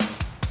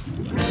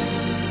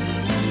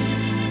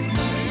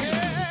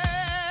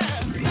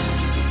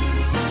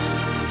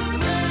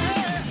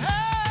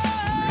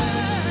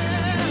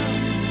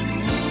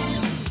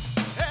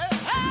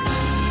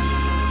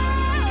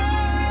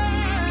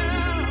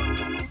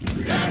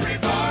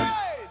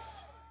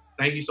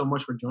thank you so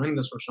much for joining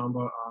us,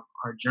 Roshamba,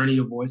 our Journey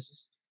of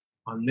Voices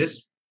on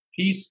this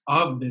piece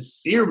of this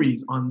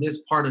series, on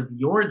this part of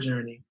your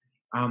journey.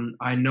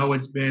 I know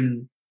it's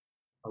been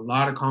a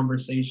lot of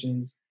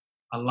conversations,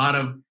 a lot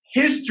of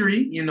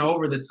history,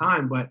 over the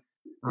time, but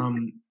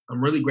I'm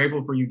really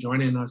grateful for you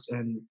joining us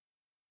and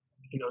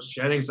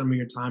shedding some of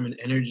your time and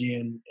energy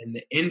and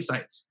the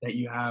insights that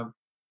you have.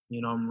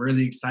 I'm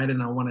really excited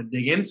and I want to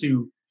dig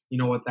into,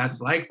 what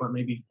that's like. But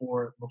maybe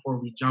before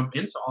we jump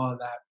into all of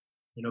that,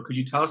 could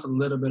you tell us a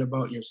little bit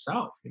about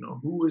yourself?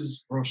 Who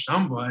is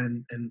Roshamba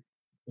and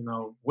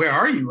where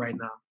are you right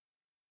now?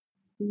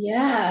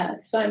 Yeah,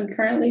 so I'm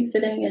currently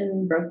sitting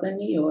in Brooklyn,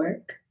 New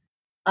York.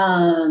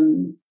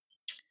 Um,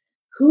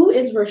 who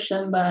is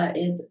Roshamba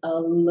is a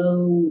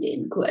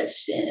loaded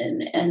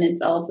question, and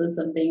it's also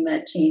something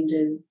that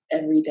changes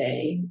every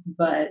day.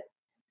 But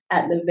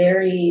at the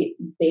very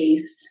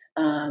base,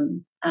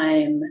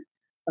 I'm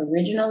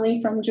originally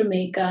from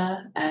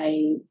Jamaica.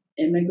 I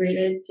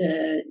immigrated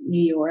to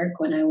New York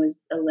when I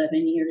was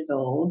 11 years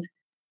old.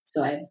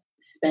 So I've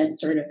spent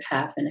sort of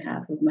half and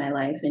half of my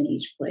life in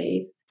each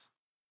place.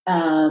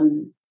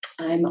 Um,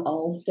 I'm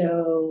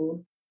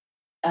also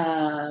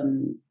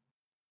um,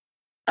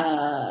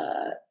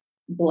 uh,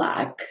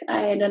 Black.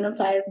 I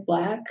identify as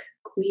Black,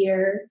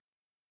 queer,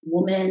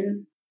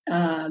 woman,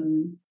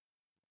 um,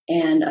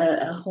 and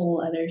a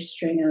whole other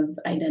string of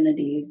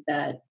identities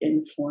that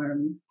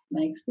inform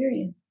my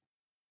experience.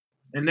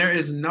 And there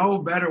is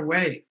no better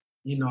way,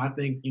 I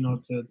think,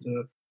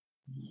 to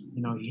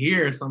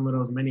hear some of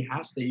those many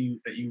hats that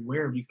you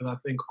wear, because I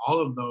think all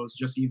of those,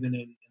 just even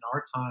in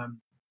our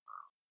time,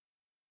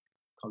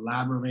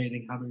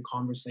 collaborating, having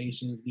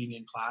conversations, being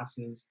in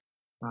classes,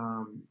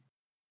 um,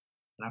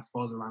 and I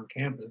suppose around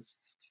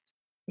campus.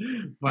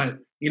 But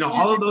Yeah.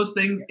 all of those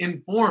things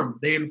inform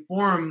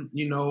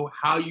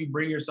how you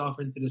bring yourself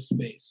into this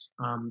space.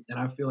 And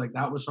I feel like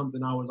that was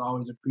something I was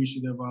always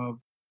appreciative of,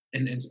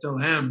 and still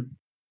am,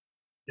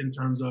 in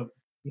terms of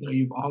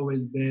you've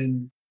always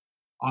been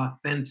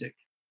authentic.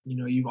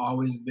 You've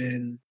always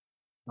been,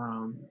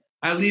 um,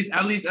 at least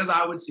as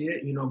I would see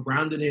it,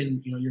 grounded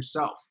in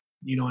yourself,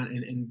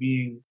 and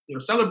being,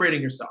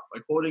 celebrating yourself,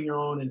 like holding your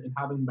own, and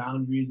having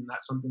boundaries, and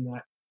that's something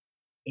that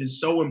is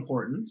so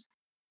important.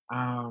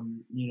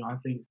 I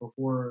think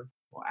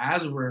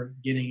as we're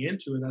getting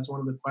into it, that's one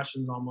of the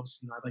questions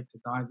almost, I'd like to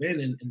dive in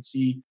and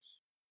see,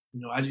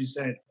 as you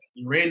said,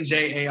 you ran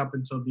JA up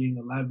until being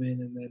 11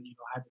 and then,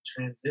 had to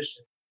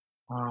transition.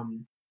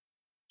 Um,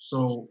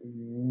 so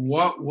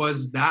what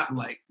was that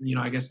like?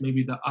 I guess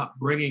maybe the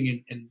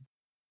upbringing and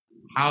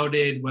how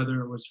did,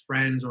 whether it was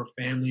friends or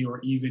family or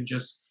even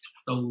just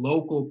the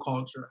local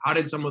culture, how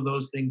did some of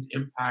those things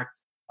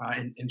impact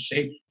and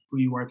shape who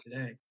you are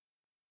today?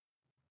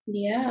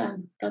 Yeah,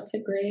 that's a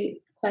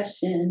great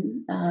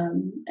question,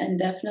 and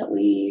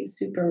definitely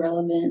super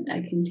relevant.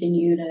 I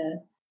continue to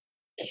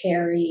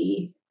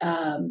carry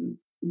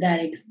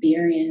that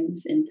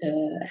experience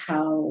into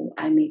how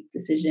I make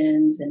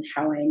decisions and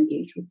how I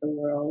engage with the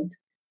world.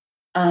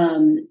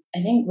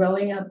 I think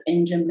growing up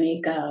in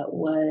Jamaica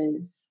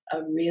was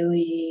a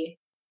really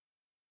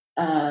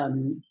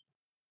um,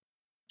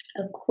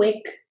 a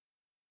quick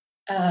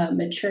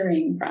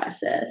maturing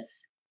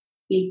process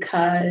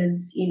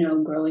because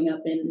growing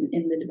up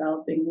in the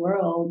developing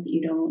world,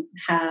 you don't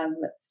have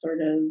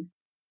sort of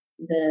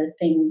the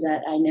things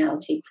that I now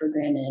take for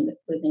granted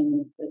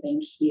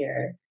living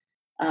here,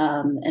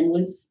 and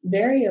was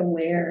very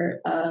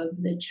aware of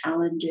the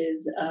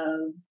challenges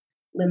of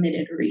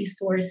limited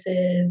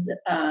resources.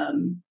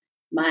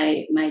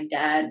 My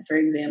dad, for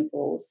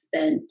example,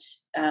 spent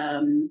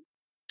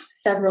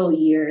several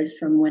years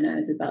from when I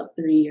was about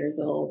 3 years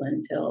old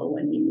until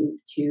when we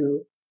moved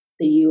to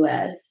the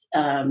U.S.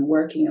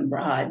 Working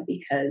abroad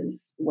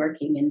because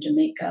working in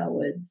Jamaica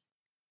was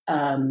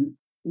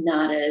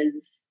not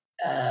as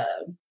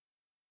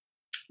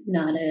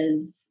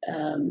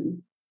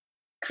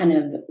kind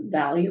of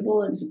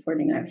valuable in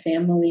supporting our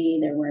family.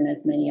 There weren't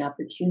as many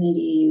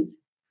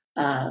opportunities.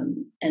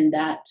 And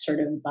that sort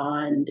of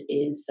bond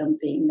is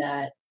something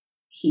that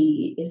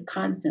he is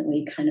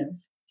constantly kind of,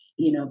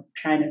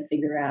 trying to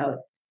figure out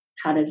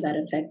how does that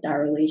affect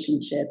our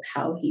relationship,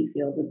 how he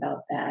feels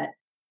about that.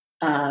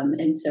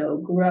 And so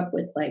grew up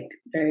with like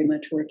very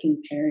much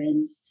working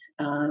parents,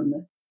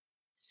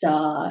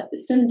 saw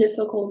some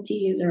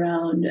difficulties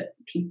around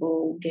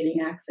people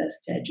getting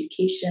access to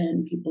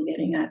education, people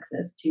getting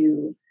access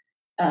to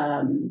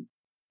um,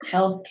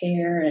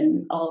 healthcare,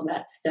 and all of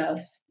that stuff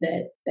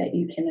that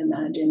you can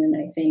imagine. And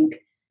I think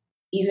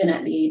even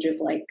at the age of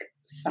like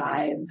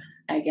 5,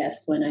 I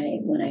guess when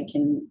I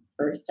can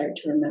first start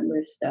to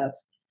remember stuff,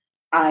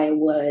 I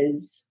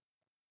was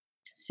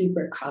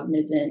super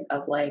cognizant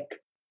of like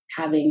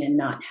having and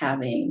not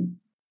having,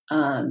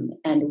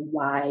 and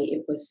why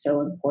it was so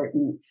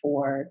important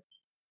for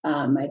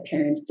my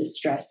parents to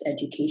stress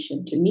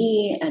education to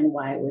me, and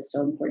why it was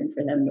so important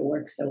for them to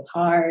work so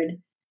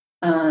hard.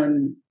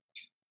 Um,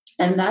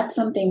 and that's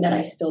something that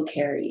I still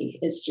carry.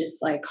 It's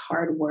just like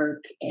hard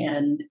work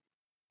and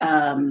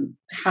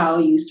how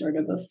you sort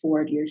of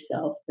afford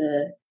yourself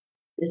the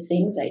the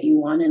things that you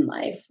want in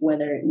life,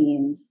 whether it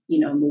means,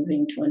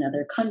 moving to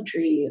another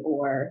country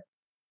or,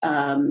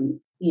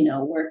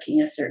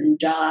 working a certain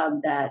job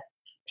that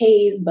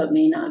pays but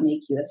may not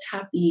make you as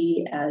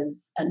happy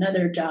as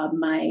another job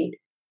might.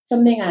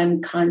 Something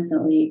I'm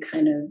constantly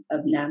kind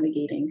of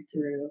navigating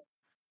through.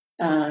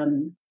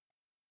 Um,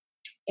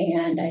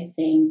 and I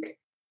think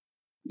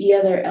the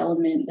other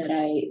element that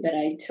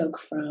I took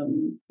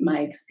from my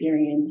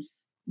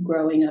experience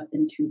growing up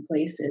in two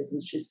places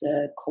was just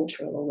a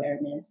cultural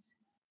awareness.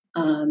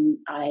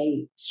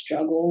 I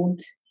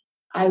struggled,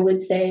 I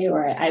would say,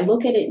 or I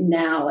look at it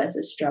now as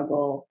a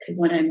struggle because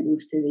when I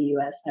moved to the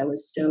US, I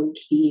was so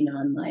keen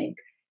on like,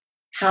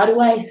 how do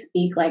I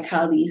speak like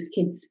how these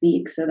kids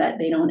speak so that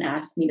they don't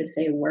ask me to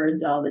say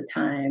words all the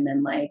time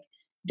and like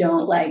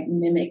don't like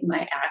mimic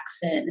my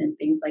accent and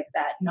things like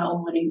that, not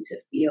wanting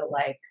to feel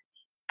like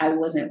I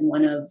wasn't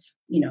one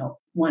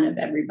of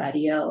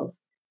everybody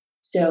else.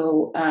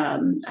 So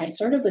I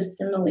sort of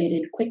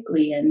assimilated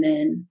quickly. And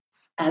then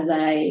as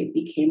I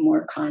became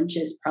more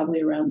conscious,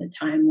 probably around the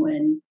time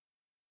when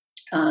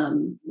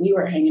we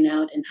were hanging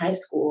out in high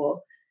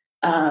school,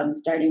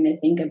 starting to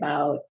think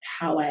about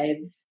how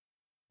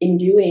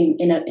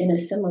in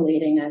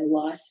assimilating, I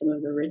lost some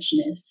of the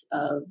richness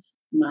of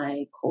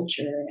my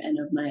culture and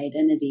of my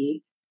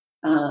identity,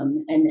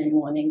 and then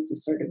wanting to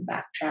sort of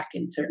backtrack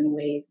in certain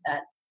ways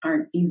that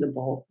aren't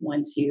feasible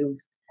once you've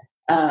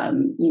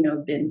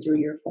been through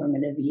your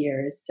formative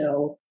years.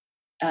 So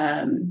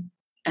I'm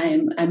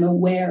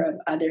aware of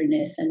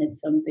otherness, and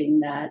it's something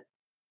that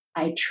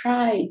I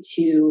try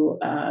to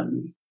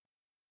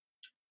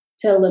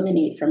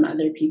eliminate from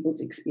other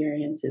people's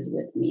experiences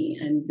with me.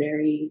 I'm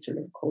very sort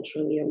of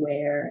culturally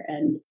aware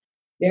and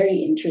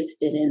very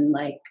interested in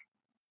like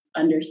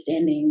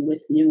understanding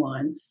with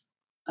nuance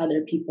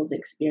other people's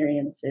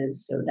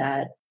experiences so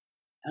that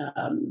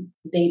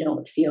they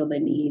don't feel the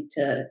need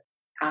to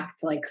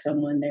act like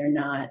someone they're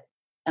not,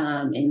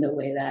 in the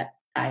way that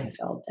I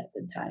felt at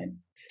the time.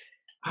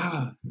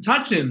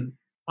 Touching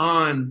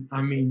on,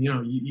 I mean,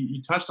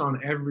 you touched on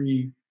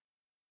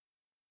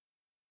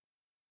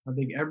I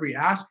think every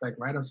aspect,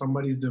 right, of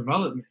somebody's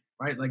development,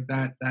 right? Like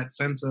that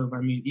sense of, I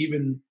mean,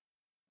 even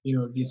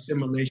the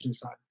assimilation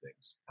side of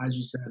things, as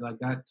you said, like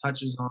that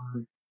touches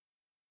on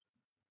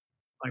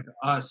like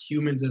us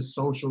humans as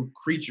social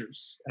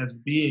creatures, as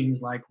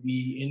beings, like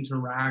we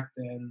interact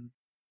and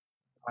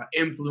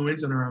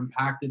influence and are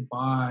impacted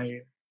by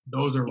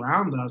those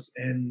around us,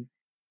 and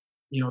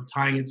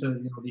tying into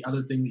the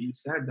other thing that you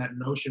said, that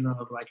notion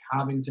of like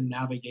having to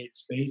navigate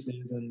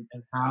spaces and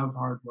have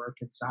hard work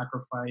and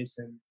sacrifice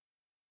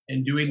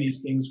and doing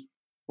these things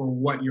for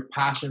what your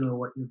passion or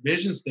what your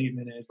vision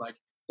statement is, like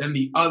then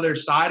the other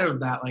side of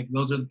that, like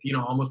those are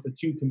almost the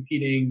two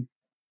competing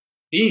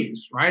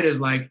themes, right? Is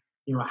like,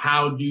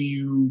 how do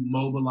you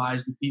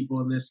mobilize the people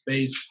in this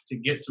space to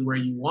get to where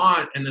you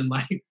want, and then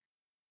like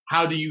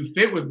how do you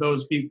fit with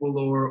those people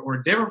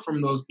or differ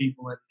from those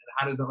people, and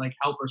how does it like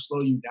help or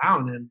slow you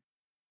down? And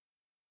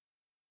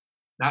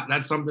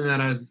that's something that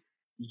as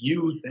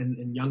youth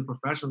and young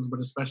professionals, but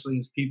especially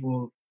as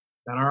people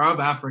that are of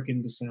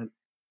African descent,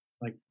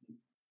 like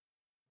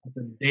it's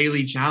a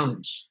daily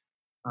challenge.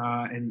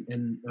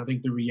 And I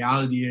think the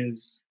reality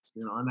is,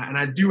 and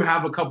I do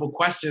have a couple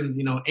questions,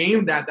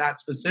 aimed at that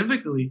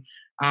specifically,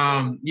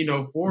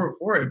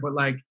 for it. But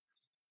like,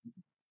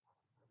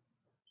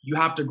 you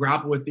have to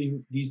grapple with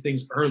these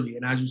things early.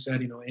 And as you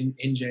said,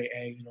 in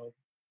JA,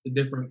 the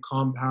different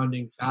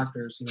compounding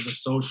factors, the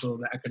social,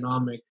 the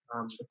economic,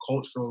 the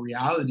cultural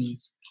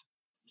realities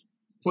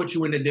put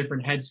you in a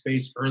different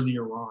headspace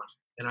earlier on.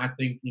 And I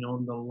think,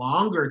 in the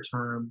longer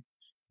term,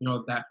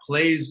 that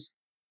plays,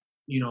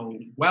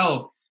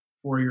 well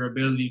for your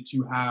ability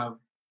to have,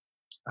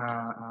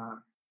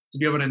 to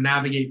be able to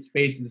navigate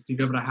spaces, to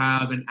be able to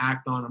have and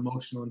act on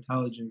emotional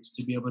intelligence,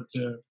 to be able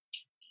to,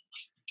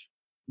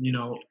 you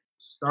know,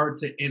 start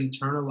to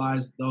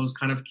internalize those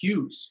kind of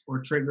cues or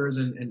triggers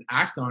and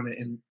act on it.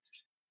 And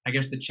I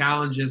guess the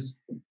challenge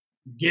is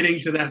getting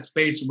to that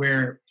space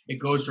where it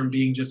goes from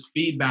being just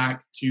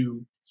feedback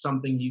to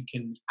something you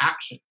can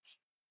action.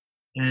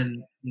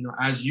 And,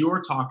 as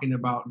you're talking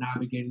about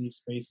navigating these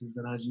spaces,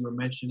 and as you were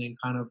mentioning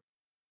kind of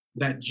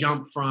that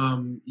jump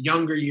from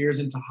younger years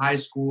into high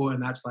school,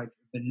 and that's like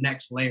the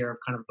next layer of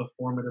kind of the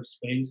formative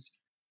space.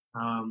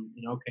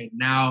 Okay,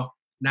 now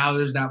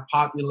there's that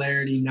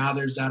popularity. Now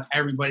there's that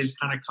everybody's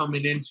kind of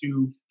coming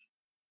into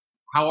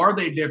how are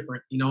they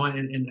different,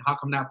 and how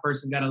come that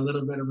person got a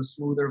little bit of a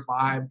smoother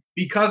vibe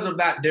because of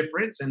that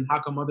difference, and how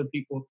come other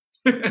people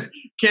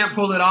can't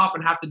pull it off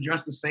and have to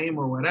dress the same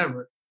or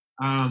whatever.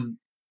 Um,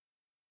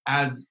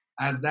 as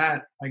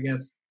that, I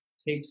guess,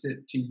 takes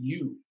it to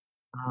you.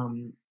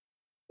 Um,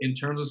 in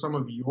terms of some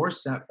of your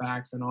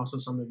setbacks and also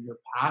some of your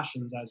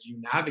passions as you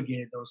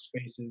navigate those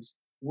spaces,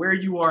 where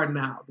you are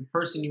now, the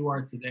person you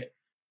are today.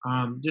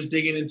 Just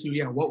digging into,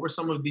 yeah, what were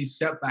some of these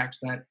setbacks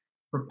that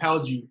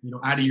propelled you,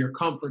 out of your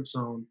comfort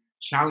zone,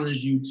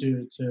 challenged you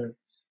to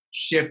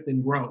shift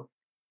and grow.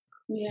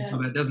 And so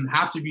Yeah. that doesn't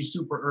have to be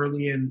super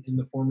early in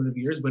the formative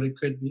years, but it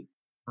could be.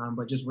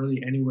 but just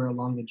really anywhere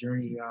along the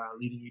journey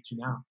leading you to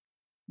now.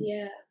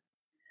 Yeah.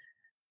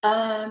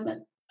 Um,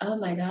 oh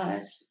my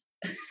gosh.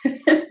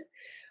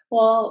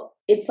 Well,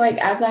 it's like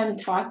as I'm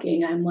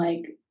talking, I'm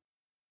like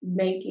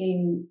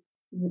making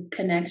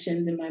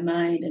connections in my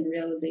mind and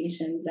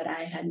realizations that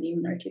I hadn't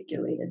even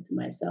articulated to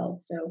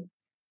myself. So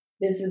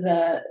this is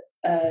a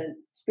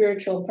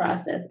spiritual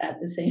process at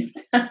the same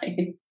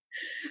time.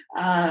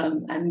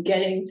 I'm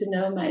getting to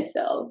know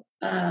myself.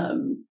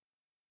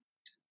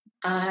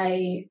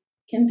 I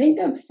can think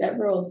of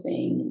several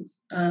things.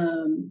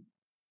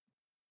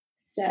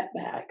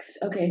 Setbacks.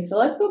 Okay, so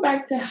let's go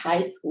back to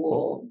high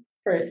school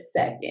for a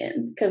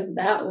second, because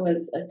that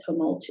was a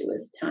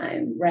tumultuous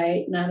time,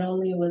 right? Not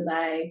only was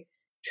I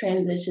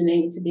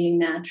transitioning to being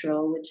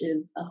natural, which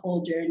is a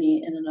whole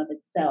journey in and of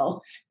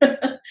itself,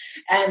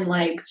 and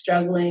like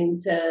struggling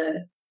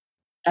to,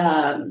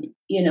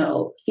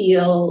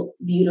 feel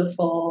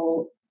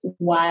beautiful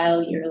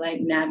while you're like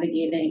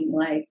navigating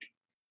like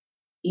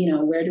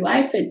where do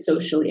I fit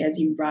socially, as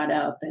you brought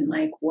up, and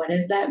like, what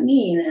does that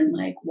mean? And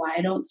like,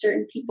 why don't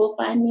certain people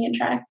find me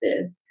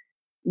attractive?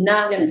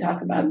 Not going to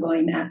talk about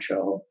going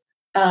natural.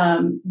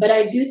 But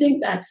I do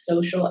think that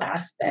social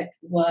aspect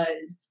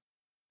was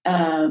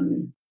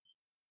um,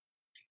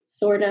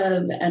 sort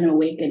of an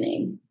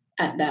awakening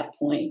at that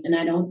point. And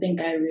I don't think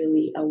I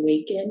really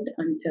awakened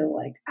until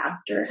like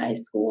after high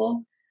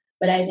school.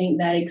 But I think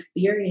that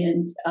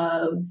experience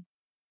of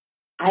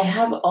I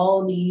have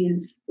all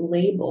these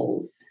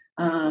labels.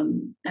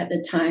 At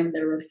the time,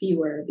 there were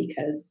fewer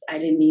because I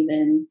didn't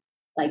even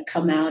like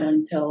come out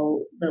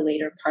until the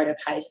later part of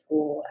high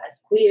school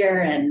as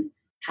queer and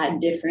had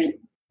different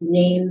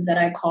names that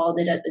I called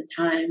it at the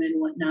time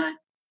and whatnot.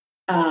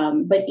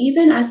 But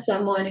even as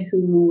someone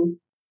who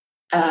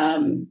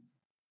um,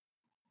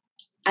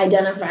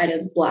 identified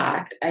as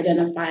Black,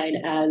 identified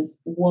as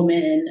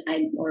woman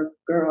or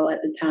girl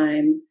at the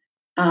time,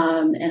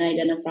 and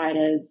identified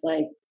as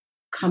like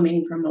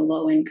coming from a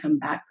low income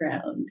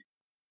background,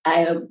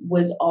 I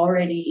was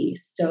already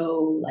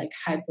so like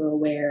hyper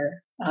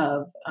aware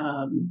of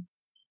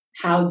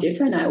how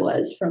different I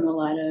was from a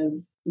lot of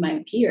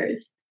my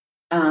peers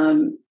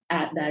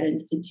at that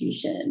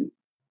institution.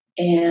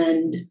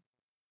 And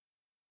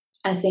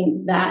I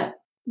think that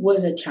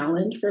was a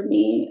challenge for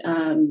me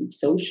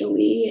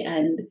socially,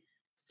 and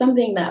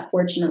something that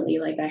fortunately,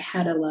 like I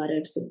had a lot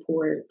of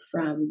support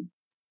from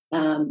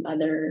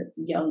other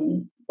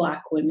young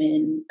Black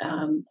women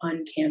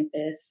on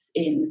campus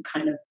in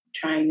kind of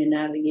trying to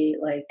navigate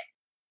like,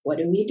 what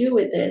do we do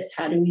with this?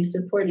 How do we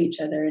support each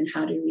other? And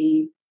how do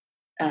we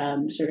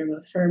sort of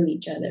affirm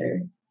each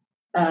other?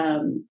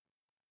 Um,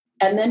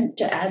 and then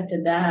to add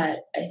to that,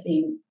 I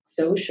think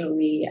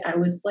socially, I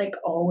was like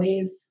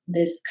always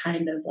this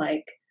kind of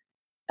like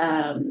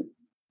um,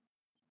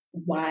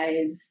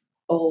 wise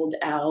old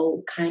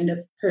owl kind of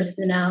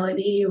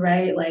personality,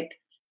 right? Like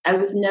I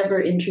was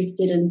never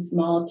interested in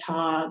small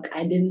talk.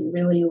 I didn't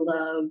really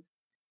love,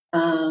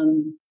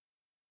 um,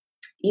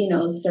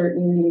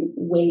 certain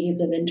ways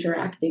of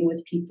interacting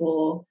with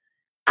people.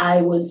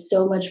 I was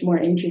so much more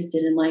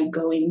interested in like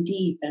going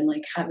deep and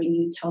like having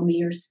you tell me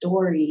your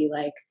story.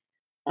 Like,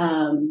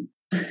 um,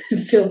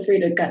 feel free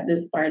to cut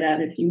this part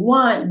out if you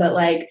want, but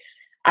like,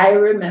 I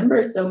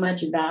remember so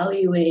much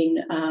valuing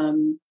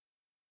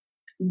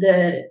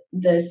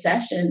the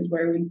sessions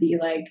where we'd be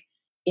like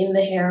in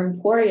the hair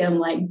emporium,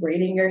 like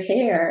braiding your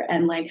hair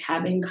and like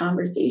having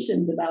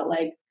conversations about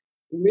like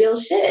real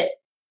shit.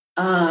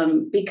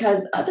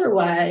 Because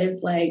otherwise,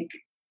 like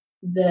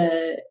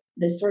the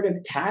sort of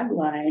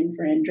tagline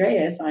for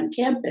Andreas on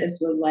campus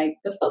was like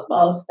the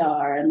football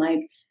star and like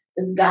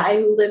this guy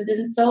who lived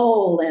in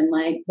Seoul and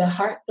like the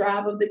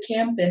heartthrob of the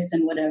campus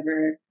and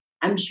whatever.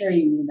 I'm sure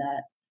you knew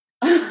that.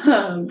 I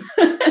don't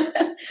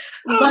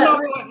But know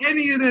about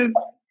any of this.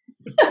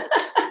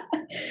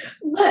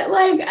 but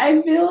like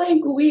I feel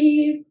like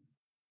we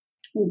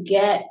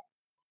get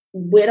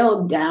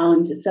whittled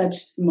down to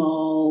such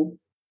small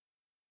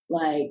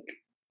like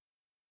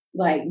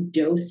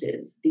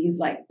doses, these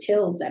like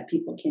pills that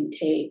people can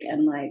take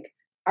and like,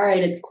 all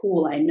right, it's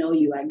cool, I know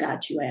you, I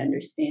got you, I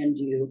understand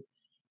you.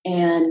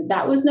 And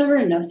that was never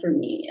enough for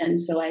me. And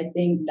so I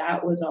think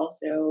that was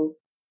also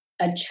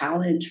a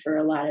challenge for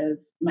a lot of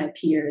my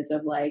peers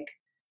of like,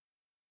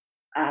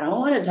 I don't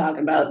want to talk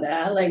about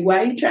that. Like, why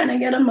are you trying to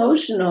get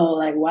emotional?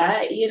 Like,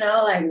 why,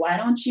 like, why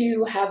don't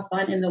you have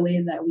fun in the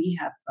ways that we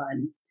have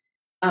fun?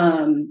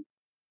 Um,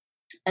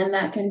 and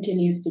that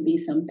continues to be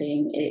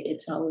something,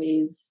 it's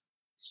always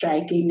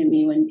striking to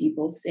me when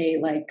people say,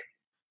 like,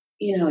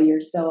 you're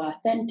so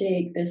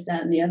authentic, this,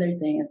 that, and the other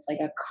thing. It's like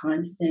a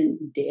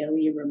constant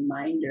daily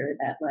reminder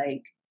that,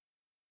 like,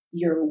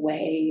 your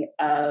way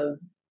of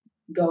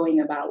going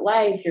about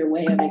life, your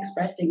way of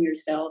expressing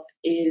yourself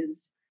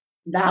is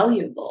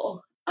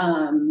valuable.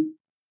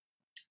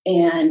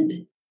 And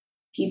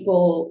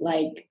people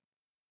like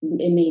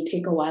it may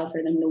take a while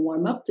for them to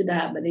warm up to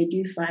that, but they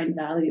do find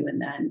value in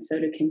that. And so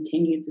to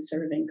continue to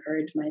sort of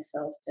encourage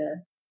myself to,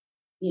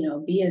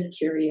 be as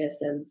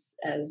curious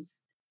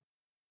as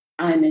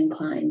I'm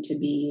inclined to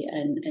be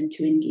and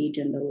to engage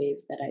in the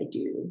ways that I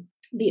do.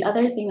 The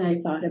other thing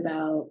I thought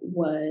about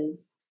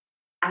was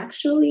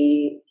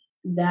actually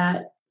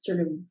that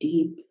sort of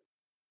deep,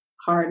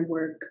 hard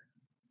work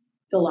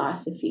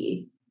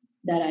philosophy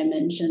that I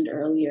mentioned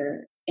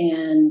earlier.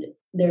 And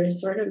there's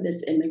sort of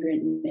this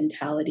immigrant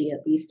mentality,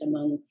 at least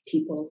among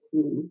people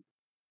who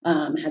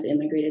have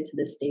immigrated to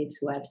the States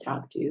who I've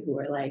talked to, who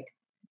are like,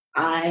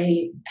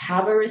 I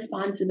have a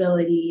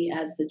responsibility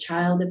as the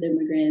child of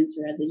immigrants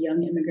or as a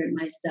young immigrant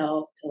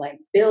myself to like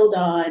build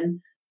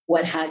on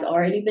what has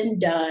already been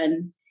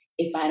done.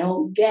 If I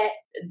don't get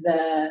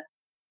the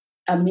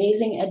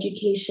amazing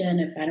education,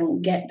 if I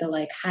don't get the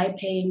like high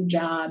paying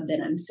job, then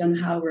I'm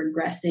somehow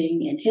regressing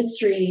in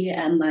history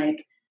and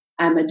like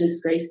I'm a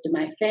disgrace to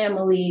my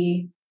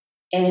family.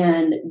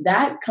 And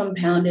that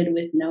compounded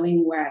with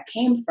knowing where I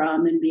came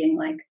from and being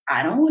like,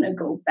 I don't want to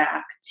go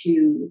back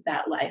to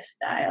that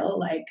lifestyle.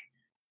 Like,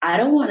 I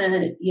don't want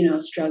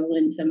to, struggle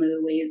in some of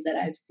the ways that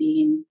I've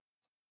seen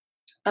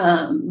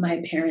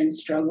my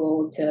parents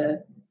struggle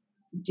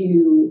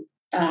do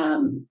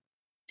um,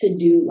 to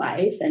do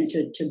life and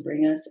to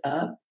bring us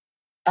up.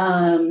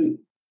 Um,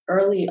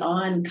 Early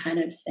on, kind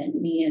of sent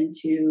me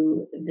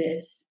into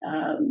this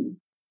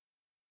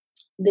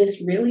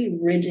really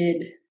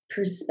rigid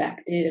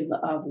perspective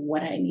of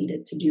what I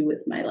needed to do with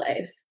my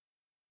life.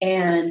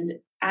 And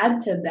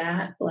add to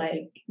that,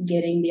 like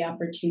getting the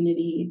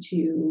opportunity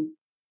to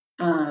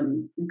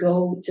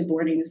go to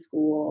boarding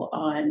school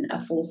on a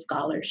full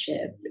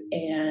scholarship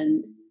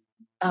and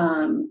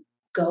um,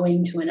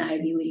 going to an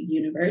Ivy League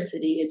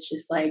university. It's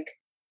just like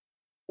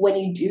when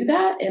you do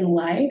that in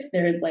life,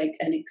 there's like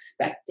an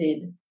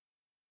expected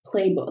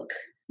playbook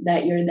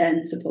that you're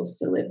then supposed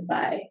to live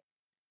by.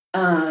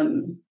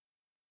 Um,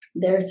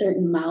 there are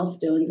certain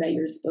milestones that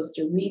you're supposed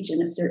to reach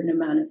in a certain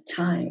amount of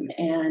time.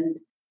 And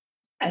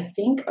I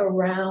think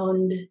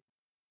around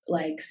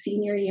like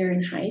senior year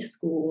in high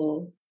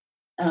school,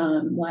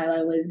 while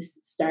I was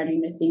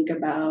starting to think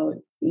about,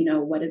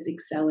 what does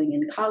excelling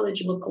in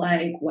college look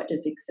like? What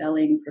does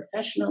excelling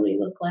professionally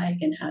look like?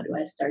 And how do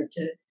I start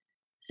to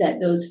set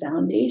those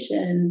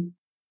foundations?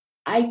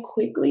 I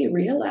quickly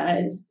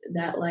realized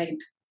that, like,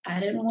 I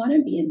didn't want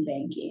to be in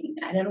banking.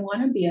 I didn't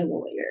want to be a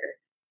lawyer.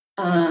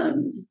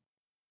 Um,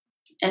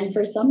 and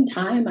for some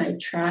time, I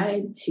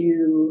tried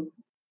to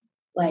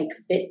like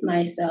fit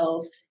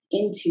myself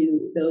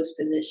into those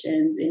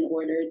positions in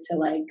order to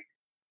like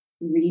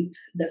reap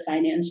the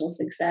financial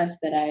success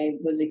that I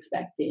was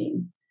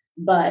expecting,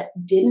 but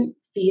didn't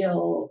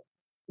feel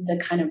the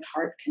kind of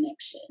heart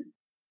connection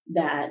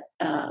that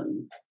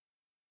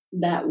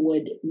that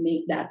would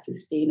make that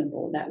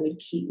sustainable, that would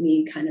keep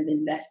me kind of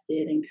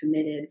invested and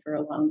committed for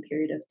a long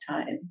period of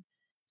time.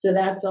 So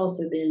that's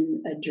also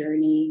been a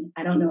journey.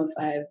 I don't know if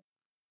I've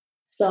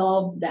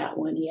solved that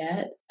one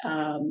yet,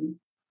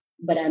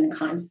 but I'm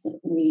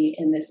constantly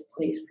in this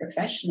place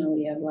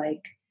professionally of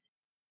like,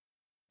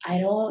 I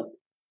don't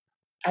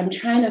I'm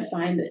trying to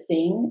find the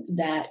thing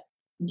that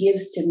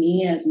gives to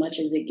me as much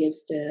as it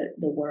gives to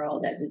the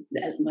world,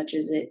 as much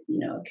as it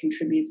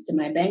contributes to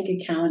my bank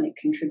account, it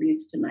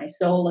contributes to my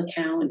soul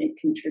account, it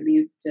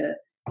contributes to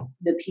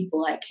the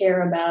people I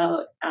care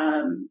about,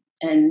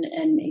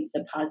 and makes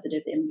a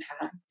positive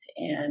impact.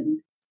 And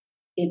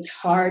it's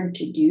hard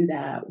to do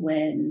that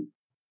when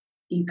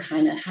you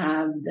kind of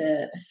have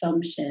the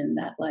assumption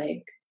that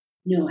like,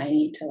 no, I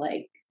need to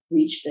like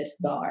reach this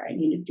bar, I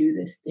need to do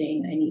this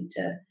thing, I need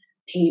to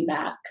pay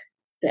back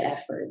the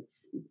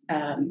efforts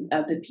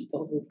of the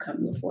people who've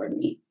come before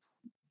me.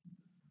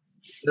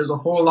 There's a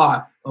whole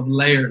lot of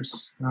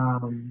layers,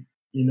 in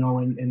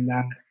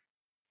that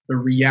the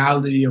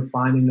reality of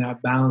finding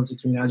that balance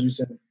between, as you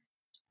said,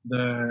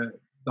 the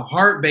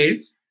heart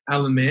base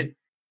element,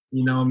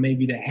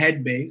 maybe the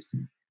head base,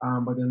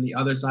 but then the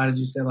other side, as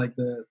you said, like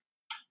the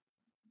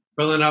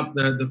filling up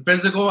the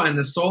physical and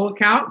the soul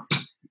account,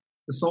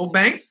 the soul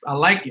banks. I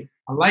like it.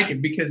 I like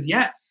it because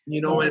yes,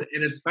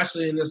 and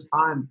especially in this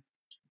time,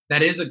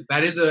 that is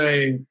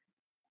a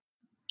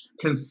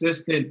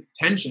consistent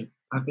tension.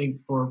 I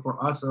think for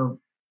us of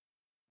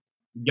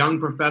young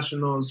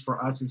professionals,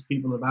 for us as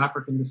people of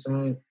African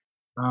descent,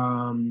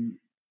 um,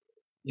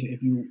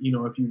 if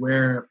you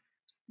wear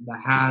the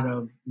hat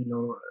of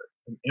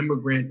an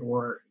immigrant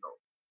or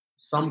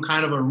some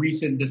kind of a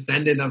recent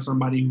descendant of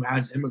somebody who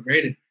has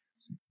immigrated,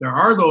 there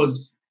are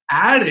those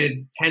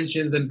added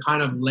tensions and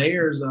kind of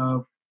layers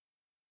of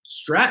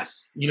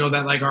stress,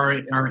 that like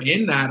are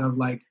in that of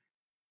like,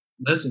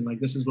 listen, like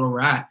this is where we're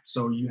at.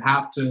 So you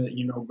have to,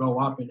 go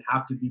up and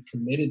have to be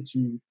committed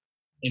to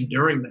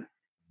enduring that,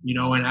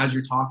 and as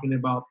you're talking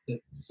about the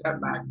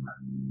setbacks,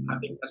 I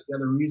think that's the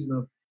other reason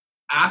of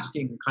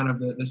asking kind of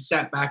the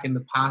setback and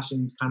the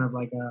passions kind of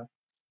like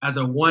as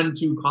a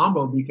 1-2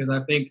 combo, because I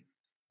think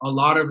a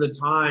lot of the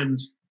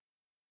times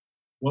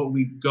what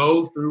we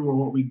go through or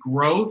what we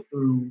grow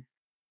through,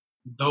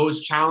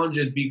 those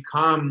challenges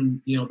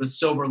become, the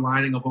silver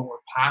lining of what we're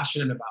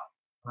passionate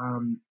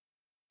about.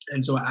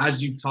 And so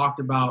as you've talked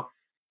about,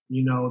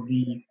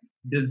 the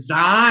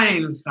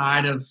design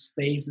side of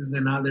spaces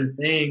and other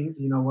things,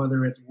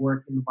 whether it's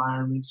work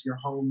environments, your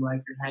home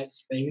life, your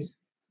headspace.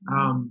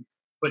 Um,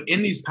 but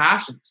in these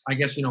passions, I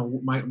guess,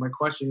 my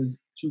question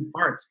is two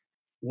parts.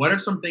 What are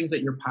some things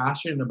that you're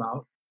passionate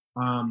about?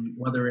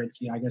 Whether it's,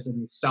 I guess, in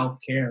the self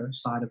care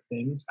side of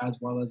things, as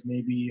well as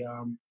maybe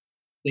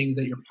things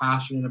that you're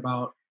passionate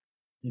about,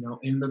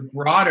 in the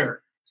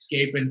broader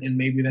scape, and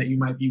maybe that you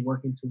might be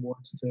working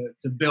towards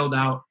to build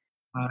out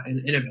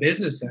in a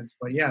business sense.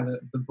 But yeah,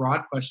 the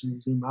broad question to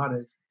zoom out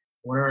is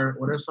what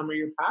are some of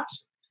your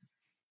passions,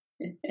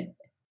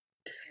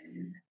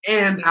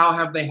 and how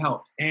have they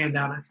helped, and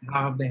how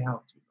have they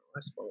helped? I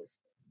suppose.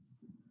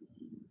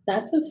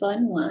 That's a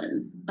fun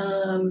one.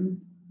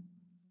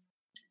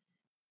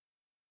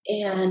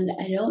 And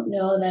I don't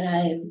know that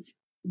I've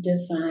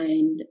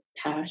defined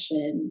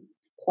passion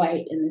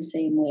quite in the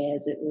same way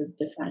as it was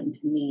defined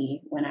to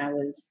me when I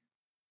was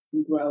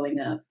growing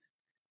up.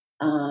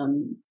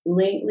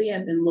 Lately,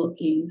 I've been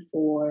looking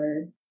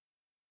for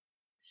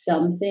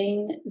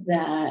something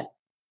that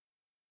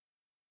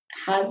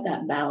has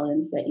that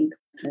balance that you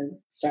kind of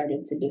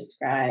started to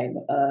describe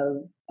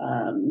of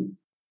um,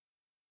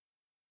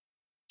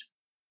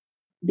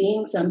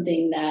 being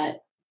something that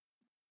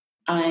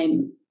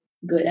I'm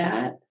good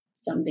at,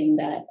 something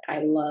that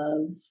I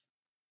love,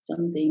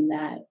 something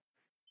that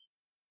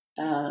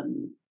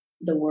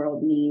the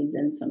world needs,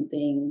 and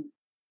something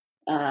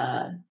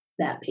uh,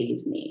 that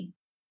pays me.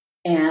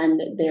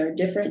 And there are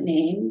different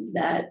names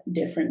that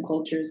different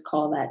cultures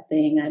call that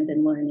thing. I've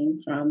been learning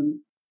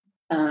from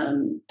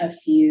a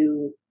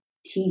few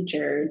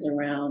teachers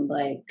around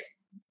like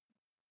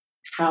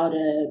how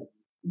to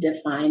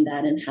define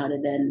that and how to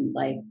then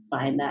like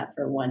find that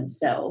for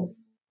oneself.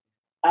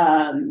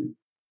 Um,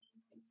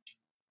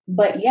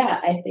 but yeah,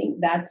 I think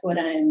that's what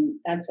I'm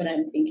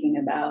thinking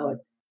about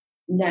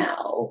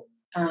now.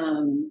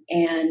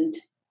 And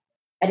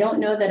I don't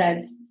know that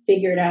I've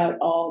figured out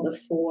all the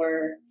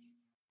four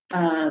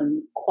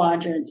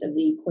quadrants of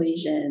the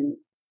equation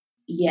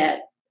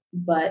yet,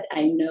 but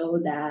I know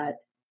that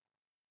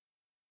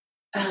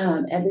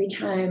um, every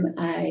time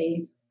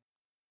I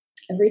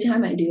every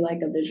time I do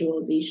like a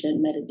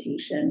visualization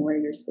meditation where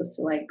you're supposed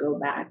to like go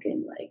back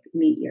and like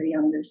meet your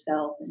younger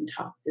self and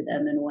talk to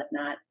them and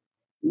whatnot,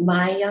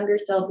 my younger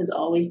self is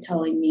always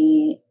telling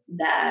me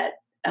that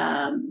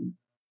um,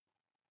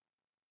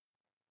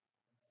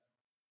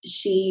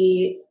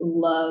 she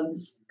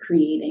loves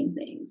creating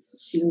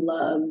things. She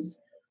loves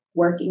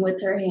working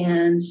with her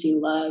hands. She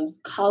loves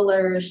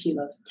color. She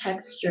loves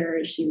texture.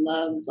 She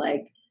loves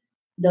like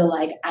the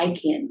like eye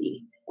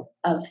candy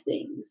of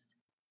things.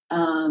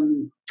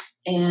 Um,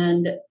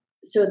 and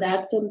so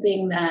that's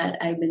something that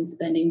I've been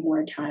spending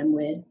more time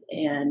with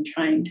and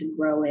trying to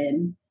grow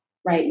in.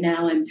 Right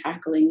now, I'm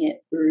tackling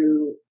it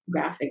through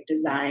graphic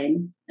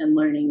design and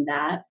learning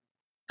that.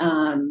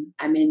 I'm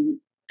in.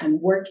 I'm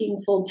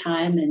working full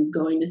time and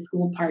going to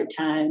school part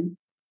time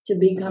to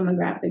become a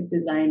graphic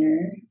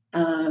designer.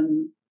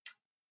 Um,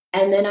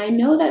 and then I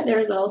know that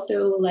there's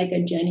also like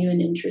a genuine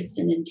interest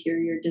in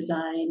interior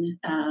design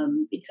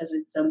because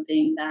it's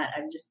something that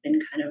I've just been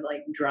kind of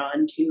like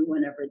drawn to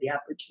whenever the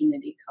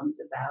opportunity comes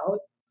about.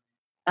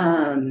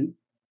 Um,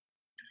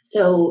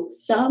 so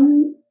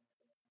some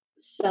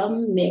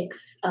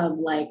mix of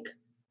like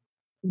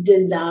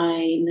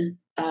design,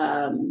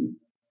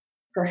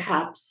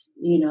 perhaps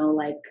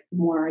like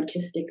more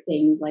artistic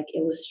things like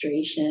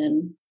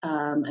illustration.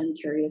 I'm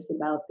curious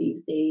about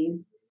these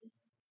days,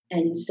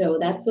 and so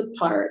that's the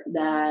part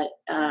that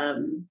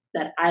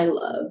I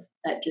love,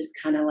 that just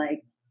kind of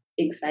like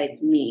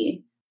excites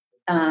me.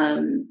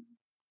 Um,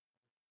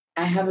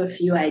 I have a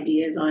few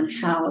ideas on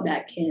how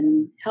that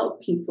can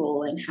help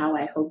people and how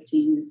I hope to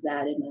use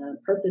that in a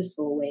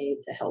purposeful way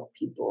to help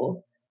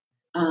people.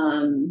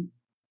 Um,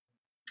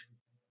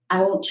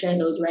 I won't share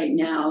those right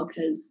now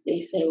because they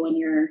say when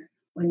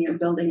you're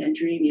building a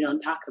dream, you don't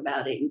talk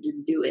about it, you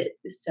just do it.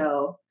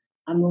 So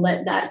I'm gonna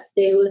let that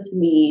stay with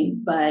me,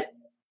 but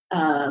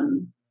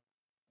um,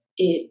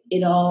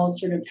 it all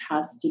sort of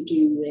has to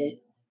do with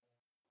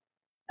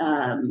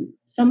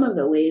some of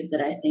the ways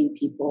that I think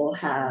people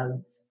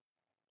have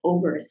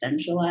over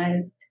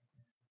essentialized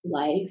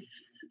life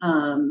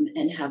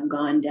and have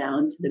gone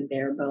down to the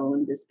bare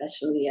bones,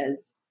 especially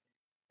as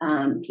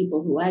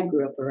people who I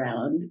grew up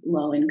around,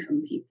 low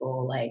income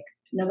people. Like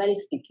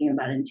nobody's thinking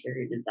about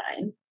interior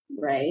design,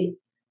 right?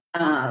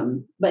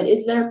 But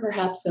is there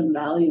perhaps some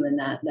value in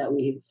that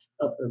we've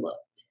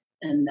overlooked,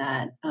 and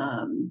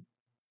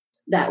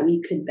that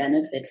we could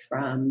benefit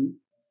from,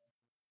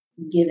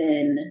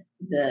 given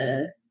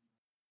the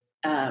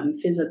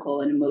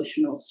physical and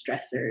emotional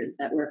stressors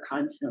that we're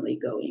constantly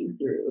going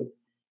through?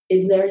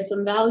 Is there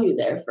some value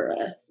there for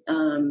us?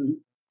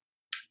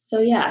 So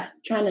yeah,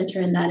 trying to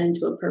turn that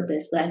into a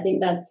purpose, but I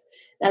think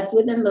that's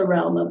within the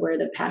realm of where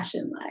the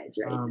passion lies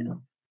right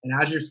now.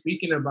 And as you're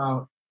speaking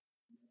about,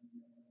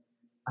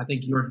 I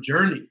think your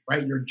journey,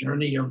 right? Your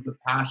journey of the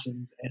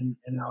passions, and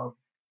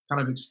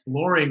kind of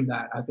exploring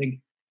that. I think,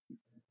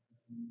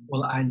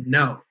 well, I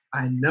know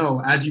I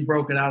know as you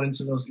broke it out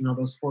into those,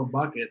 those four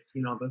buckets,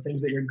 the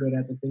things that you're good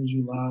at, the things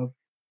you love,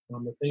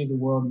 the things the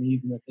world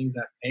needs, and the things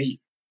that pay you.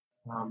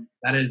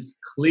 That is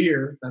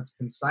clear, that's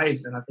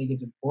concise, and I think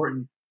it's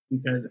important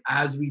because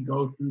as we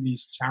go through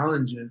these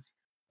challenges,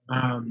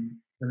 and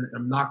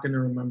I'm not going to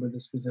remember the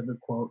specific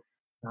quote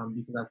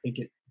because I think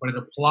but it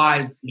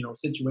applies,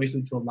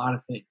 situationally to a lot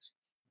of things.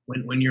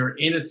 When you're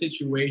in a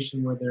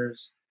situation where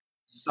there's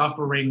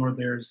suffering or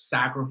there's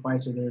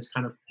sacrifice or there's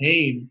kind of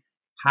pain,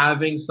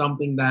 having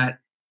something that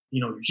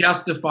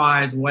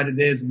justifies what it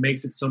is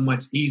makes it so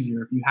much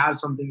easier. If you have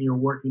something you're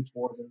working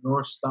towards, a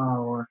north star,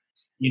 or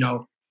you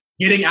know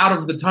getting out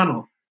of the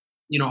tunnel,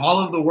 all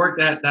of the work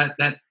that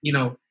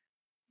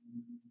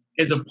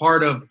is a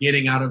part of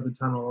getting out of the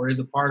tunnel or is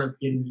a part of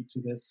getting you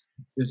to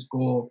this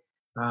goal,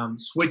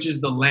 switches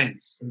the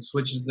lens and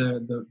switches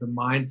the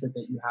mindset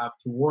that you have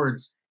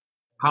towards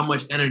how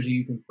much energy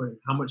you can put in,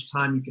 how much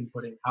time you can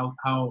put in,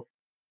 how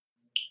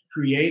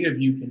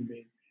creative you can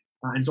be.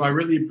 And so I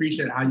really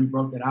appreciate how you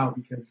broke that out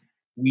because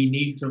we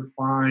need to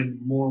find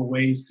more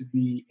ways to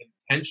be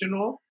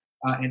intentional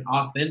and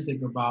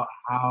authentic about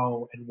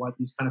how and what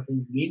these kind of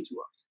things mean to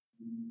us.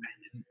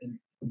 And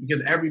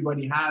because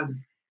everybody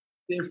has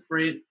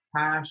different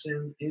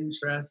passions,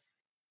 interests.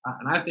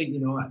 And I think,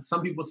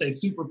 some people say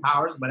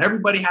superpowers, but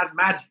everybody has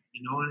magic,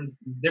 and it's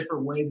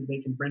different ways that they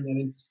can bring that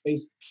into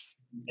spaces.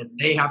 And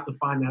they have to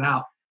find that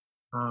out.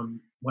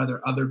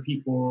 Whether other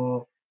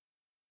people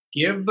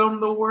give them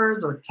the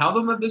words or tell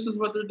them that this is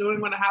what they're doing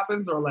when it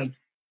happens, or like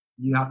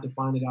you have to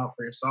find it out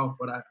for yourself.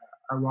 But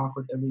I rock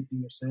with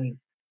everything you're saying.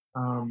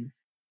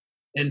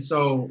 And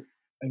so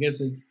I guess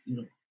it's,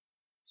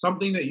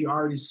 something that you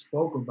already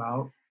spoke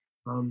about.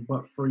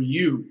 But for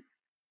you,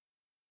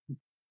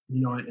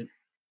 and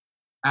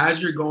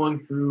as you're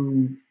going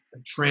through a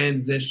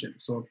transition,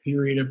 so a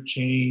period of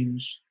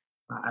change,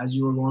 as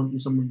you were going through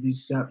some of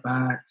these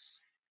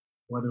setbacks,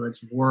 whether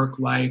it's work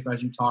life,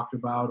 as you talked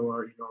about,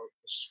 or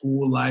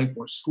school life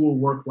or school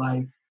work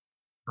life,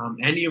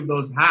 any of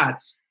those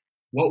hats,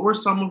 what were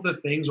some of the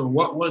things, or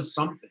what was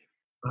something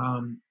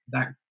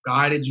that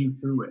guided you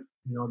through it?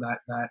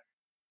 That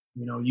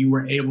you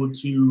were able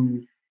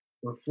to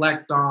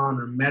reflect on,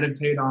 or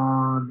meditate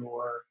on,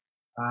 or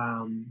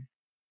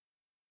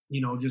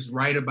just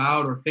write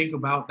about or think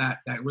about that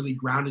really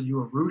grounded you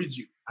or rooted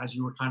you as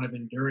you were kind of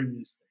enduring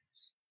these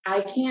things.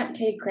 I can't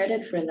take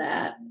credit for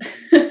that.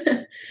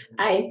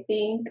 I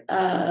think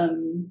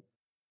I'm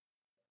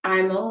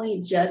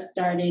only just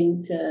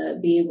starting to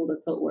be able to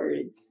put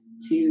words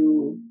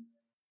to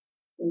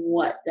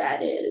what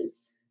that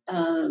is.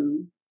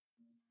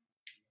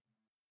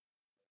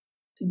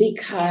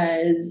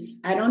 Because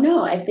I don't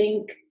know, I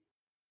think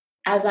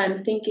as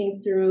I'm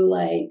thinking through,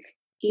 like,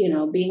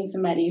 being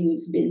somebody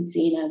who's been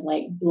seen as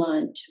like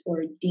blunt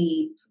or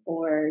deep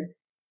or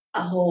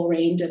a whole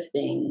range of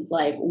things,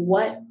 like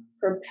what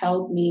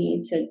propelled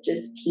me to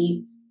just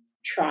keep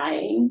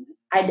trying.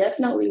 I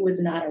definitely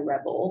was not a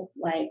rebel.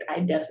 Like,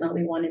 I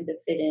definitely wanted to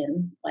fit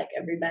in like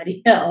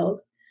everybody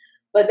else.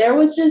 But there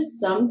was just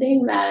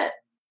something that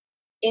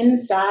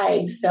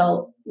inside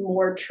felt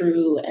more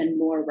true and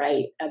more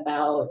right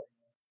about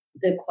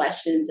the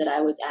questions that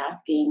I was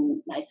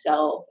asking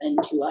myself and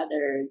to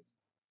others,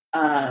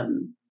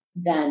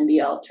 than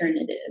the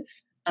alternative.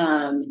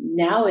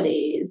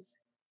 Nowadays,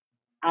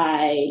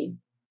 I,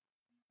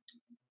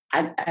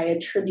 I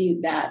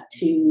attribute that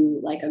to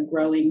like a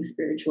growing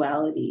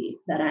spirituality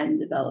that I'm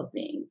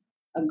developing,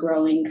 a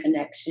growing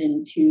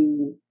connection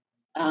to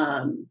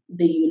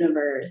the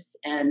universe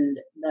and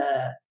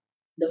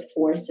the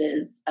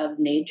forces of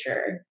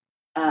nature.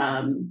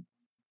 Um,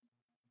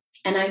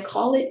 and I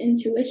call it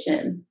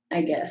intuition,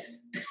 I guess.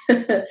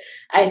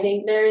 I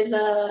think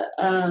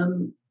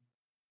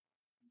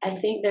I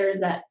think there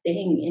is that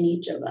thing in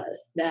each of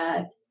us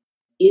that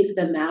is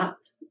the map.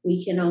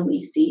 We can only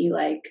see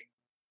like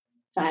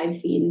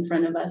 5 feet in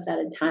front of us at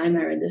a time.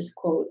 I read this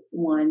quote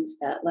once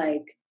that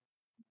like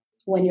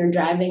when you're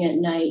driving at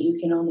night, you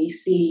can only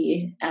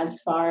see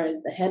as far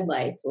as the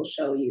headlights will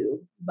show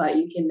you, but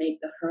you can make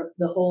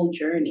the whole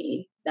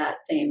journey that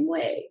same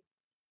way.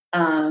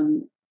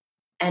 Um,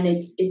 and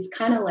it's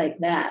kind of like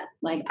that.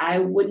 Like I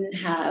wouldn't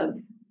have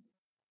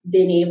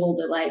been able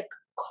to like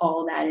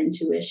call that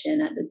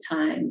intuition at the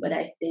time, but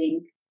I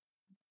think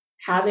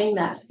having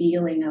that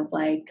feeling of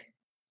like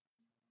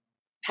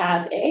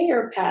path A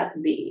or path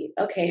B,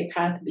 okay,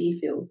 path B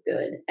feels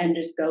good, and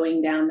just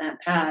going down that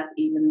path,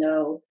 even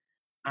though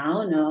I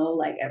don't know,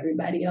 like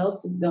everybody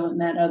else is going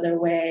that other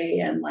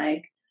way, and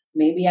like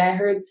maybe I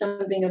heard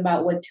something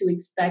about what to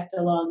expect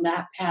along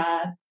that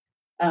path.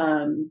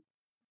 um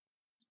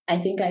I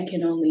think I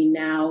can only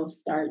now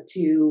start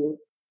to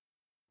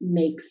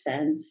make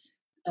sense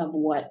of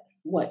what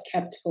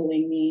kept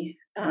pulling me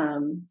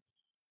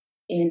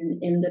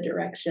in the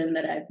direction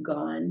that I've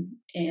gone,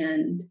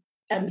 and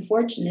I'm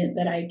fortunate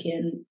that I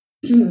can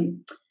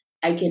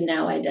I can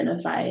now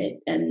identify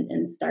it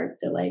and start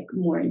to like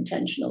more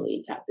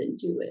intentionally tap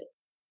into it.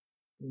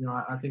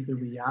 I think the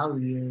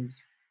reality is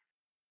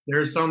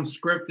there's some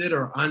scripted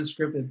or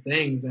unscripted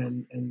things,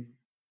 and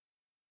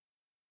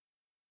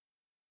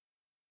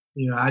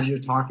as you're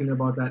talking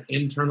about that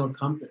internal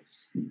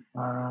compass,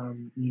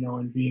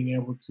 and being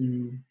able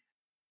to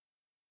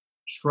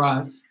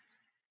trust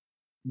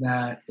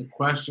that the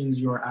questions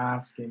you're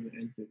asking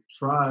and to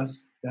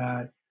trust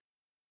that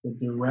the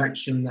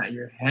direction that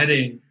you're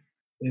heading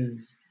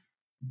is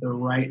the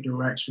right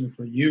direction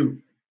for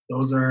you.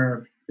 Those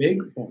are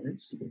big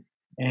points.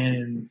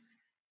 And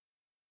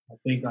I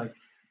think like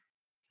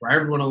for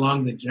everyone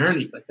along the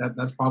journey, like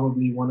that's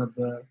probably one of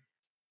the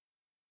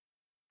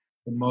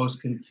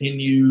most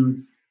continued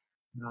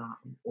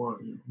or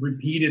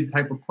repeated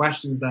type of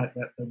questions that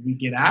we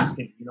get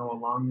asking,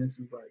 along this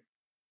is like,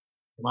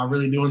 am I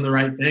really doing the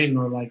right thing?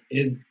 Or like,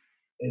 is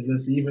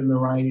this even the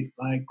right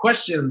like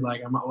questions?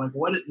 Like, am I like,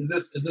 what is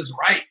this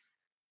right?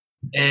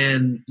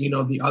 And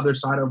the other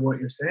side of what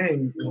you're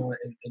saying,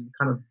 and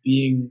kind of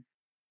being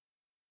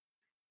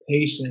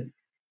patient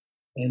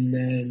and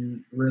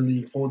then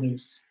really holding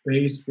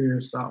space for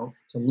yourself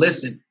to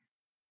listen,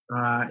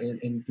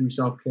 and through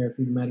self-care,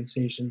 through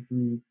meditation,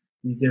 through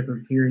these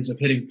different periods of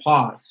hitting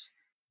pause.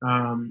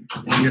 And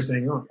you're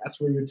saying, oh,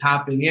 that's where you're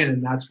tapping in,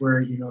 and that's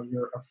where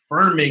you're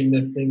affirming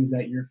the things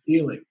that you're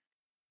feeling.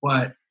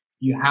 But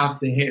you have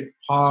to hit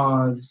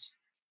pause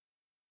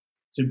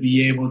to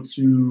be able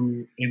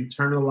to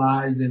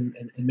internalize and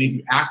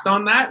maybe act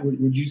on that.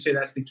 Would you say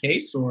that's the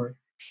case, or?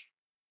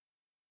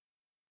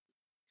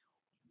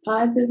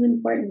 Pause is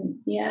important.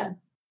 Yeah.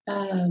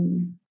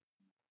 Um,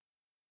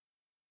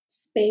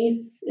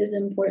 Space is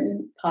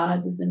important.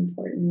 Pause is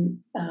important.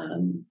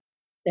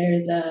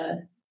 There's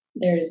a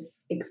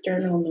there's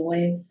external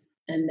noise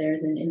and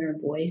there's an inner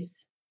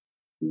voice.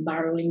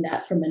 Borrowing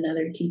that from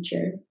another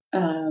teacher.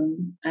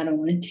 I don't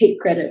want to take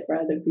credit for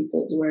other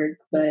people's work,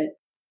 but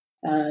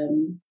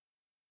um,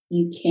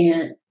 you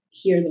can't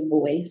hear the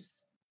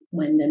voice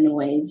when the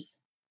noise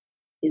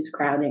is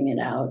crowding it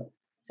out.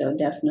 So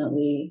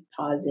definitely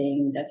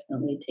pausing,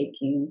 definitely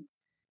taking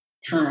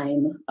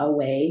time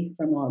away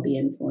from all the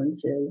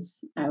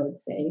influences, I would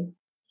say,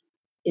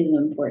 is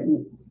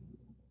important.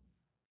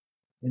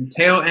 And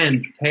tail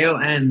end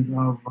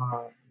of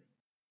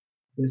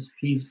this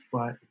piece,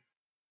 but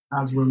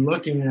as we're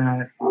looking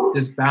at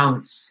this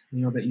balance,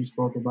 that you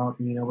spoke about,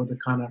 being able to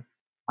kind of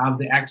have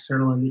the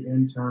external and the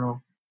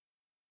internal.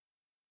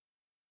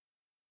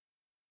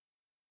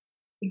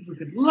 If we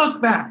could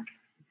look back,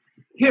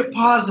 hit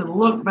pause and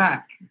look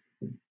back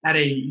at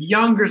a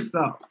younger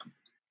self,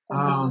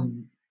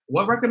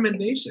 what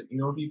recommendation,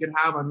 if you could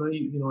have, I know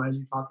as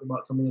you talked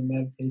about some of the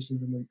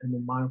meditations and the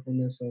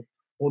mindfulness of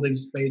holding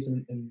space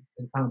and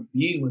kind of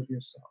being with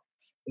yourself.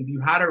 If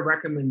you had a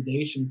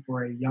recommendation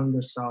for a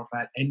younger self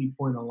at any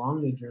point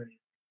along the journey,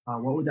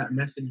 what would that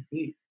message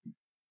be?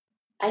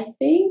 I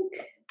think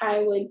I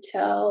would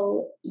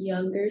tell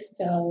younger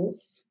self,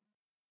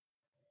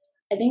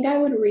 I think I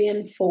would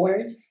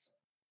reinforce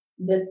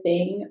the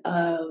thing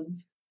of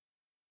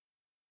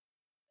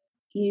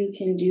you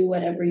can do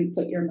whatever you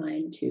put your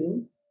mind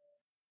to,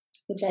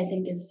 which I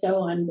think is so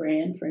on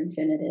brand for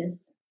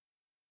Infinitus.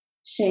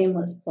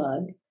 Shameless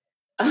plug.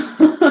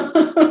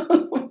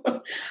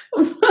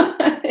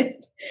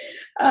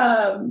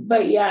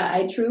 But yeah,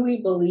 I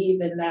truly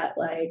believe in that.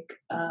 Like,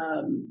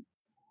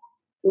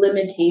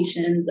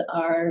 limitations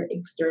are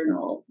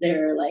external.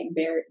 They're like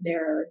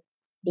they're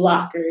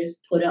blockers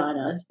put on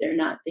us. They're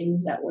not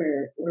things that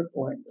we're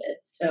born with.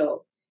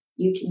 So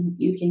you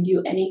can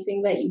do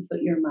anything that you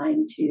put your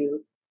mind to,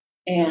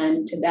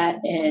 and to that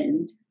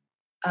end,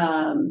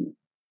 um,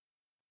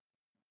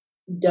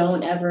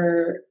 don't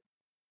ever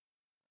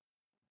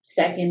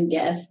second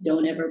guess,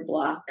 don't ever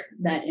block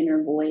that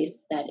inner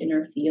voice, that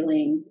inner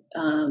feeling.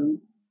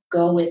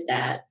 Go with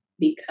that,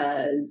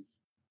 because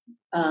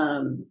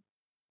um,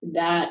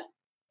 that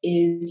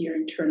is your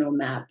internal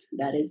map.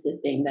 That is the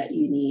thing that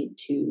you need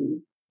to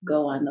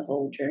go on the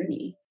whole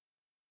journey.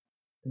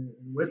 And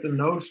with the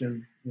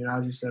notion,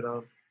 as you said,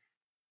 of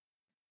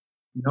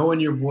knowing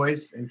your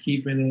voice and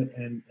keeping it,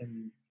 and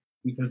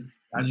because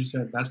as you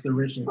said, that's the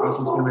richness. That's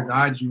what's going to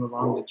guide you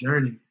along the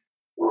journey.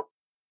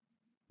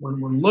 When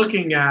we're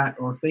looking at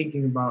or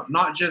thinking about,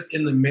 not just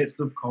in the midst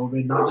of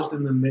COVID, not just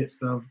in the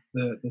midst of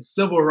the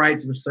civil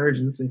rights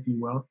resurgence, if you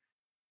will,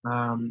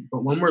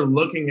 but when we're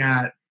looking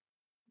at,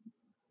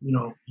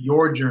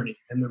 your journey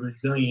and the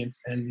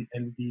resilience and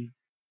the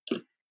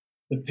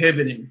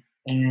pivoting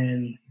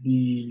and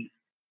the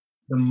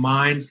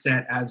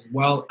mindset, as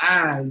well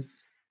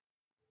as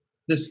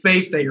the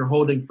space that you're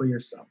holding for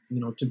yourself,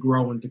 to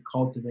grow and to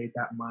cultivate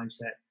that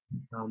mindset.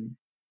 Um,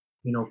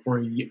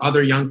 for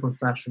other young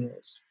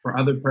professionals, for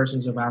other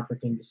persons of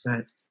African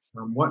descent,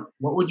 what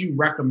would you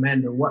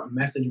recommend, or what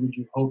message would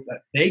you hope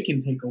that they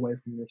can take away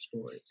from your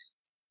stories?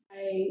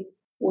 I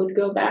would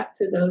go back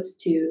to those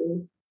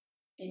two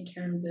in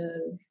terms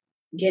of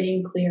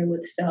getting clear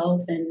with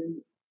self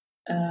and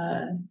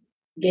uh,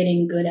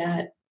 getting good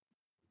at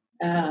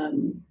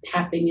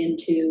tapping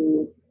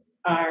into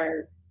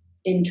our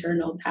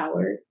internal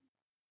power.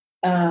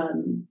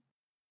 Um,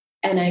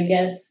 and I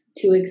guess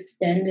to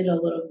extend it a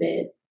little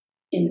bit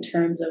in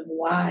terms of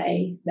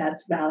why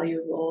that's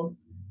valuable,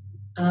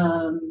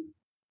 um,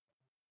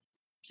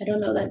 I don't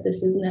know that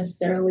this is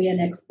necessarily an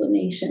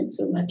explanation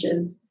so much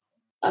as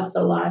a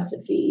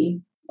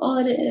philosophy. Well,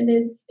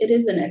 it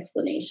is an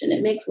explanation.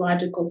 It makes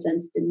logical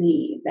sense to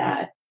me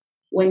that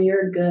when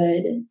you're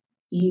good,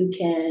 you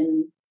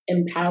can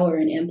empower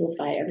and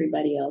amplify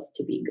everybody else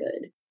to be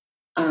good.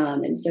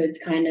 And so it's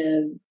kind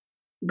of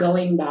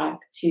going back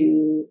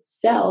to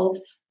self,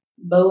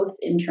 both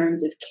in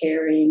terms of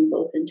caring,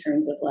 both in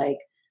terms of like,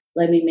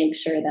 let me make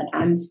sure that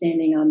I'm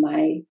standing on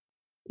my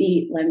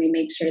feet. Let me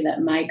make sure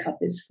that my cup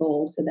is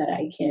full so that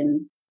I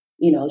can,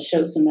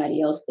 show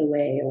somebody else the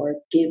way or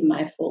give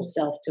my full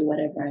self to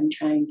whatever I'm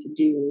trying to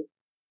do.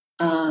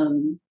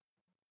 Um,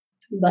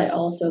 but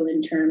also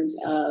in terms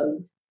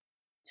of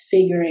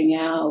figuring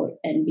out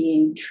and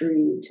being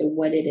true to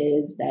what it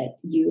is that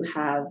you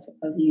have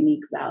of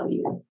unique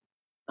value.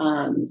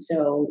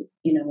 So,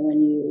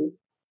 when you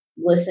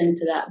listen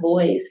to that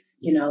voice,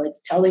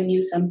 it's telling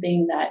you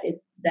something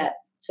that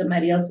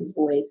somebody else's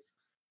voice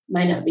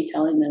might not be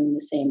telling them in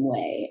the same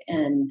way.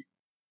 And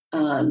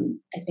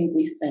I think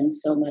we spend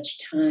so much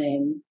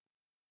time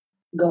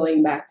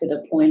going back to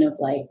the point of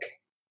like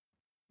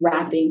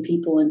wrapping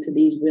people into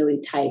these really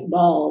tight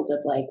balls of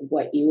like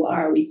what you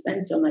are. We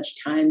spend so much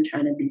time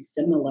trying to be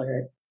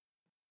similar.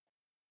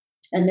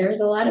 And there's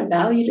a lot of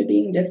value to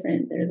being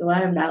different. There's a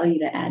lot of value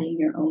to adding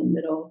your own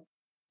little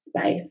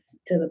spice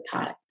to the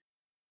pot.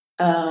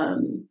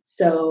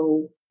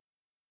 So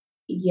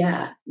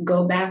yeah,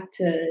 go back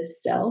to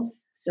self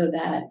so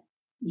that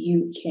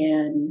you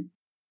can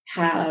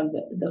have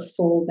the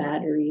full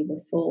battery,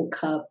 the full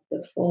cup,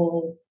 the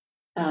full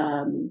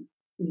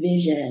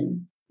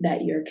vision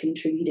that you're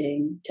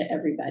contributing to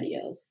everybody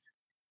else.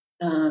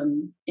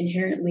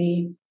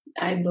 Inherently,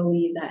 I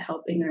believe that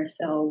helping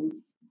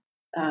ourselves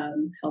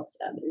helps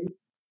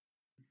others.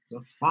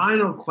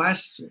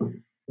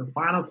 The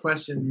final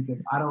question,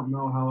 because I don't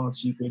know how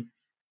else you could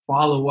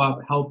follow up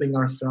helping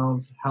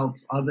ourselves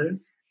helps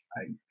others.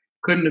 I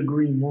couldn't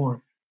agree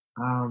more.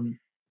 Um,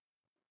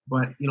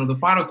 but the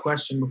final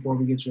question before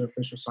we get your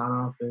official sign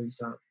off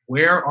is,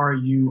 where are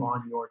you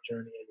on your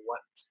journey and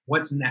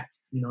what's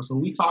next? So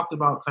we talked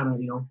about kind of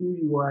who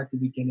you were at the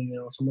beginning,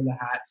 some of the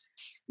hats.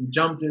 We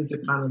jumped into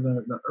kind of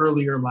the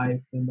earlier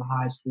life in the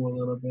high school a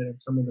little bit and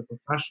some of the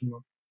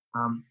professional.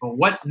 But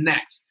what's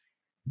next?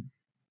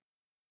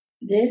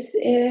 This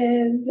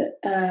is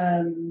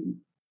um,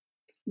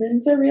 this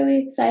is a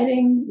really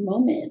exciting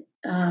moment.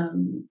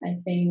 I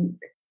think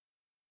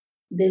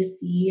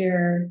this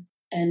year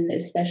and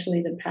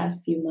especially the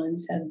past few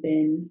months have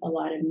been a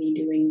lot of me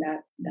doing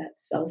that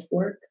self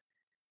work,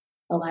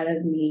 a lot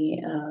of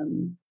me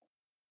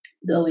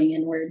going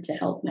inward to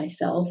help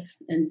myself,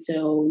 and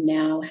so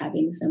now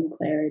having some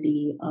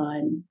clarity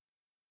on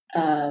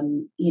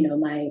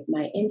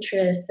my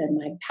interests and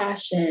my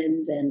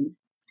passions and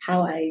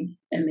how I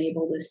am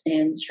able to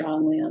stand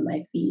strongly on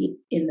my feet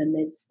in the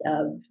midst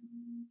of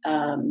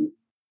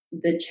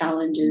the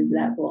challenges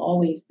that will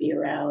always be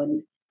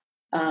around.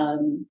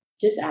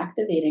 Just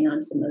activating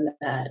on some of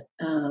that.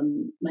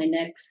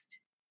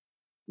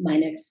 My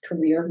next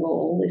career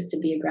goal is to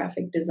be a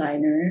graphic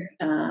designer.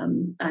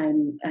 I'm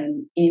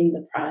in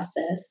the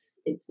process.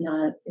 It's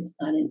not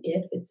an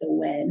if, it's a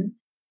when.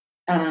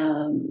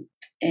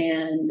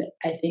 And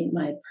I think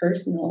my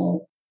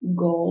personal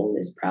goal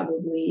is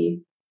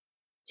probably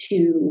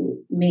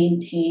to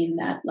maintain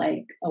that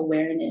like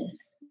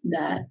awareness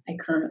that I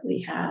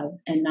currently have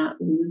and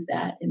not lose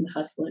that in the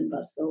hustle and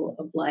bustle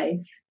of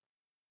life.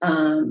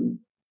 Um,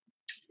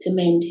 to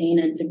maintain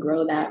and to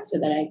grow that so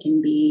that I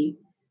can be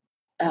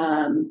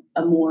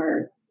a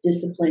more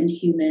disciplined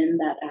human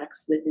that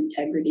acts with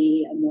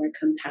integrity, a more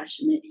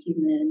compassionate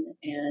human,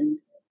 and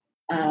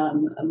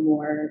a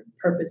more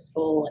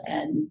purposeful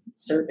and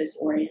service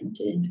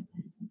oriented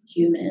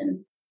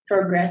human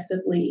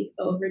progressively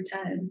over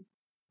time.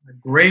 I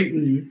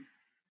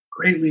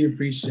greatly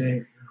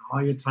appreciate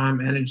all your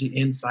time, energy,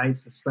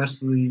 insights,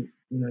 especially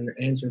your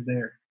answer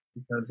there,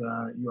 because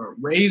you are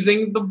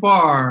raising the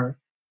bar,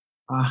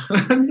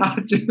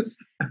 not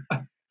just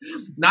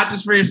not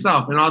just for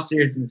yourself. In all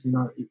seriousness,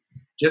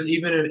 just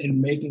even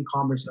in making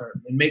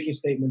in making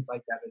statements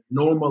like that, and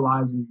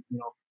normalizing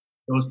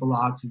those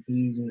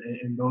philosophies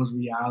and those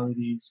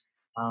realities.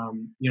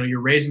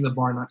 You're raising the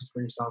bar not just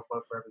for yourself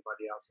but for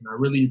everybody else, and I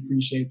really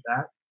appreciate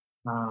that.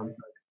 Um,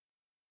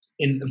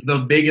 in the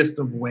biggest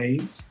of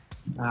ways.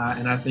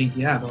 And I think,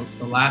 yeah,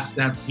 the last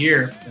step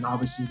here, and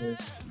obviously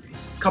there's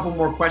a couple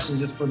more questions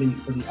just for the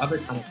other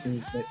kind of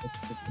series that's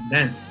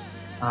condensed.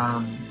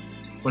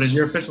 But as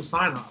your official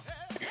sign off,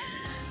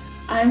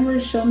 I'm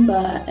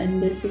Rashumba,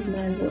 and this is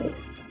my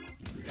voice.